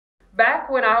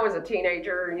back when I was a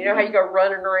teenager, you know how you go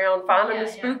running around finding the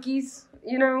spookies,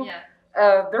 you know? Yeah.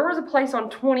 There was a place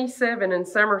on 27 in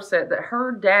Somerset that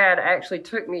her dad actually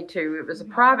took me to. It was a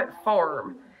private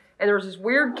farm, and there was this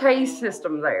weird cave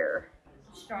system there.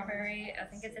 Strawberry, I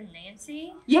think it's in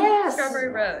Nancy? Yes! Strawberry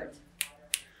Road.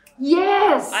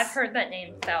 Yes! I've heard that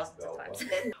name thousands of times.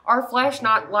 Our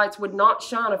flashlight lights would not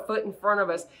shine a foot in front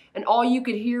of us, and all you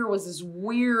could hear was this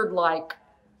weird, like,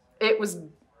 it was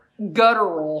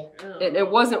guttural.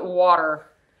 It wasn't water.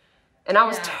 And I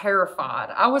was terrified.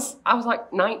 I was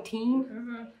like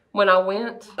 19 when I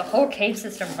went. The whole cave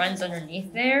system runs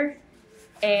underneath there,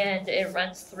 and it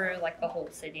runs through like the whole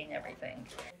city and everything.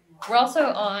 We're also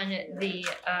on the,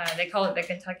 they call it the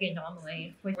Kentucky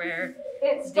Anomaly, where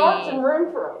it starts in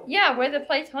Renfrew. Yeah, where the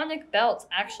platonic belts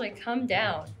actually come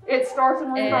down. It starts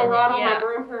in Renfrew, right on my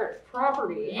grandparents'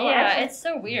 property. Yeah, it's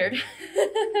so weird.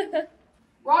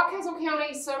 Rockcastle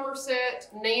County, Somerset,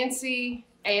 Nancy,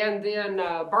 and then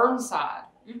Burnside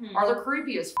are the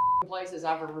creepiest places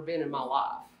I've ever been in my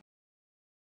life.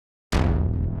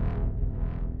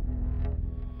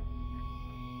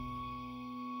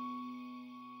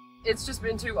 It's just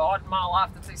been too odd in my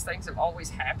life that these things have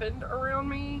always happened around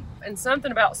me. And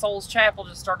something about Soule's Chapel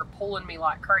just started pulling me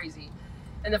like crazy.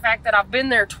 And the fact that I've been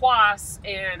there twice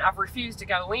and I've refused to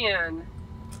go in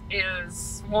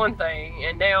is one thing.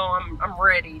 And now I'm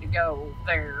ready to go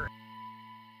there.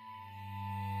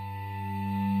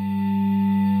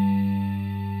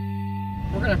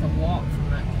 We're gonna have to walk from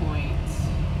that point.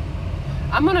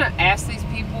 I'm gonna ask these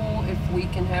people if we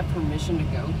can have permission to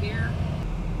go here.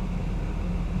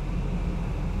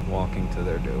 Walking to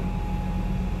their doom.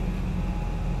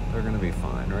 They're gonna be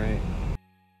fine, right?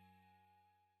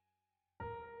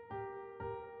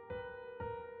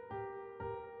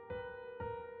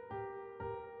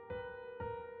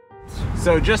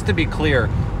 So just to be clear,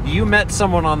 you met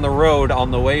someone on the road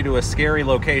on the way to a scary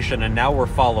location and now we're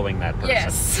following that person.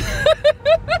 Yes.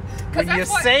 When you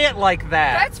say it like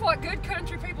that. That's what good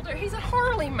country people do. He's a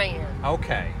Harley man.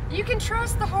 Okay. You can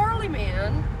trust the Harley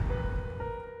man.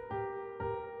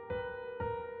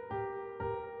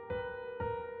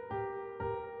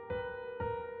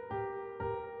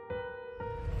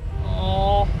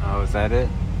 Oh, is that it?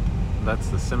 That's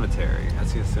the cemetery. I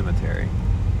see a cemetery.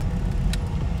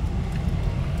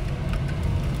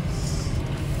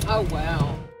 Oh,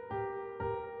 wow.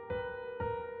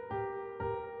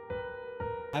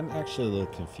 I'm actually a little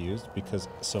confused because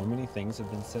so many things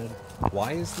have been said.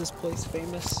 Why is this place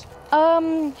famous?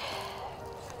 I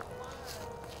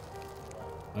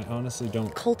honestly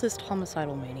don't... Cultist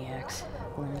homicidal maniacs,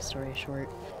 long story short.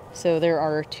 So there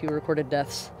are 2 recorded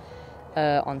deaths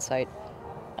on site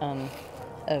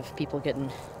of people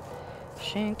getting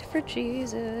shanked for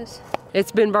Jesus.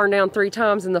 It's been burned down 3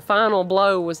 times, and the final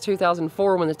blow was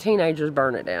 2004 when the teenagers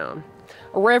burned it down.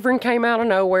 A reverend came out of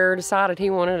nowhere, decided he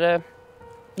wanted to,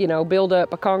 you know, build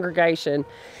up a congregation.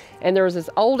 And there was this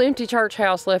old empty church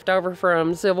house left over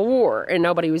from the Civil War, and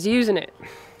nobody was using it.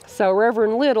 So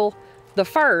Reverend Little, the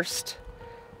first,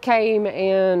 came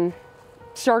and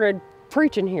started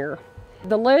preaching here.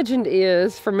 The legend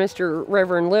is, from Mr.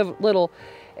 Reverend Little,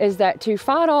 is that to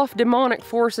fight off demonic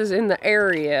forces in the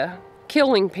area,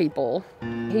 killing people,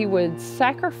 he would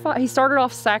sacrifice. He started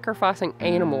off sacrificing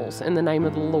animals in the name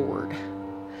of the Lord.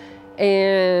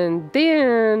 And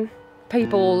then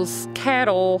people's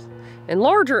cattle and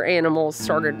larger animals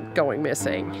started going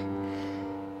missing.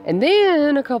 And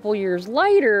then a couple years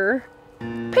later,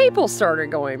 people started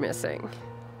going missing.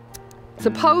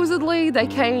 Supposedly they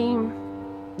came,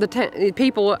 the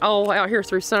people all out here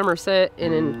through Somerset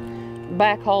and in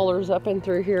back haulers up and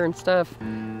through here and stuff,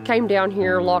 came down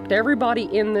here, locked everybody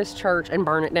in this church and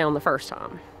burned it down the first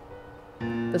time.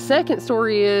 The second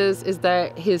story is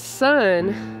that his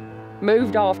son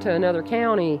moved off to another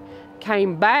county,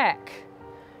 came back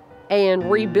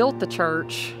and rebuilt the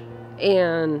church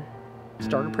and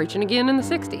started preaching again in the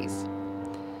 60s.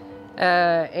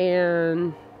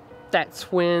 And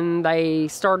that's when they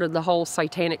started the whole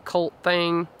satanic cult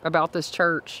thing about this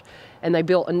church. And they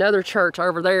built another church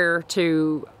over there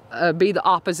to be the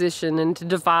opposition and to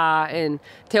defy and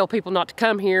tell people not to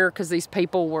come here because these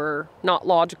people were not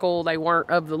logical, they weren't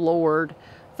of the Lord,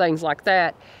 things like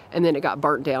that. And then it got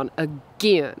burnt down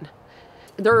again.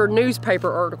 There are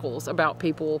newspaper articles about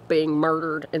people being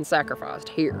murdered and sacrificed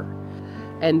here.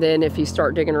 And then if you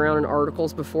start digging around in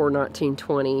articles before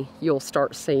 1920, you'll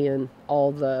start seeing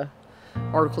all the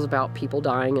articles about people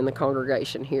dying in the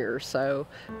congregation here. So,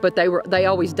 but they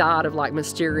always died of like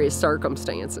mysterious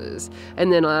circumstances.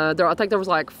 And then I think there was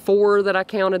like 4 that I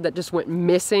counted that just went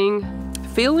missing.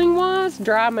 Feeling wise,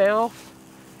 dry mouth,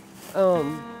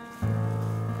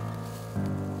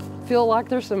 feel like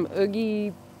there's some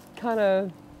oogie kind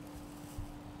of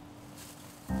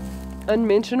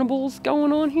unmentionables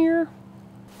going on here.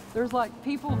 There's like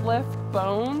people left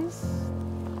bones.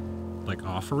 Like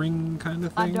offering kind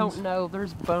of things? I don't know.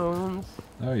 There's bones.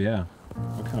 Oh yeah.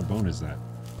 What kind of bone is that?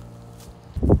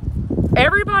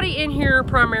 Everybody in here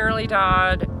primarily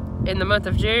died in the month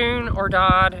of June, or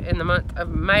died in the month of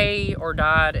May, or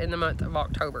died in the month of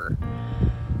October.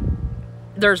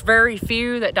 There's very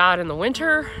few that died in the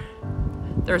winter.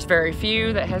 There's very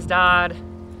few that has died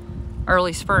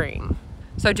early spring.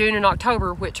 So June and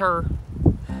October, which are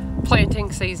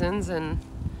planting seasons and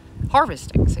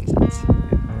harvesting seasons.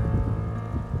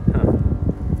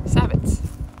 Sabbats.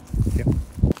 Yep.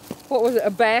 What was it?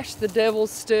 Abashed the devil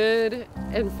stood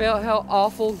and felt how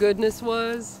awful goodness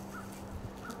was.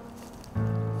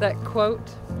 That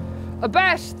quote.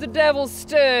 Abashed the devil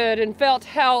stood and felt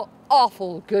how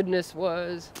awful goodness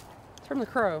was. It's from The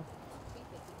Crow.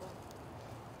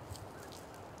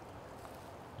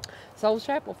 Soule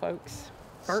Chapel, folks.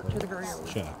 Burnt to the ground.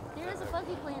 Chapel. There is a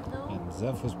fuzzy plant though. And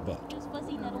Zephyr's butt. There's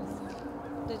fuzzy nettles.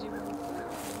 Did you?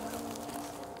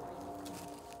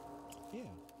 Yeah.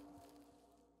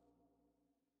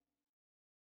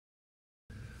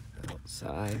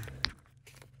 Outside.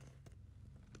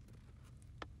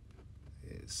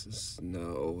 It's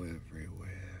snow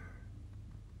everywhere.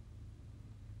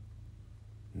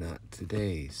 Not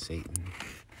today, Satan.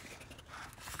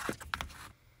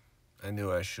 I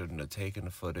knew I shouldn't have taken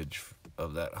footage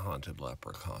of that haunted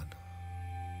leprechaun.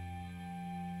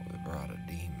 We brought a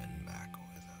demon back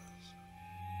with us.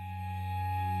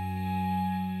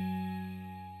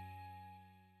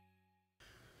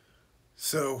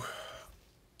 So,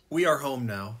 we are home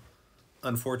now.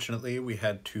 Unfortunately, we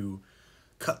had to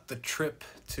cut the trip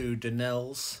to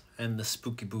Danelle's and the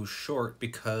Spooky Boo short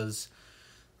because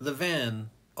the van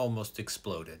almost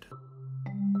exploded.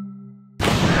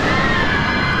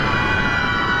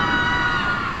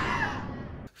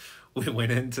 We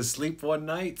went in to sleep one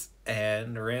night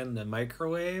and ran the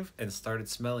microwave and started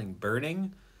smelling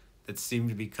burning that seemed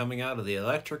to be coming out of the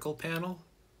electrical panel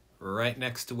right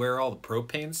next to where all the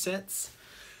propane sits.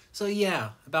 So yeah,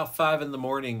 about 5 in the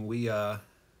morning, we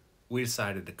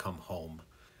decided to come home.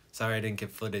 Sorry I didn't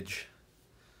get footage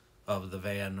of the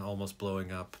van almost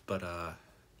blowing up, but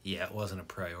yeah, it wasn't a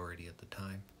priority at the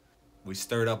time. We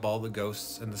stirred up all the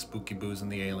ghosts and the spooky boos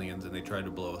and the aliens, and they tried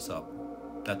to blow us up.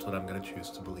 That's what I'm gonna choose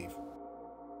to believe.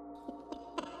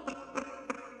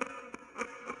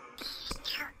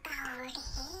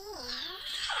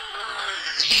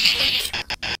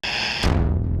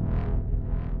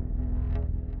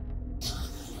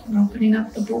 I'm opening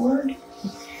up the board.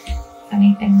 If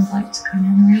anything would like to come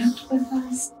and interact with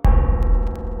us.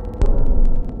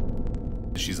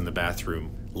 She's in the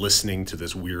bathroom listening to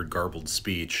this weird garbled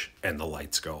speech, and the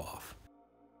lights go off.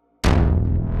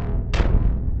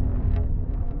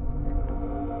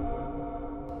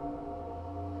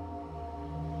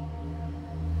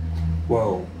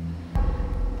 Whoa.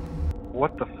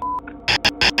 What the f***?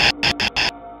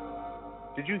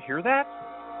 Did you hear that?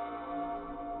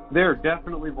 There are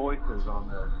definitely voices on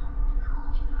this.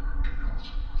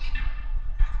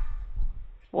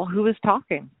 Well, who is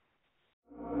talking?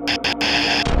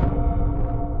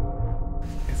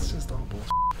 It's just all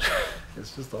bullshit.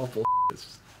 It's just all bullshit. It's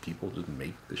just people just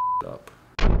make this shit up.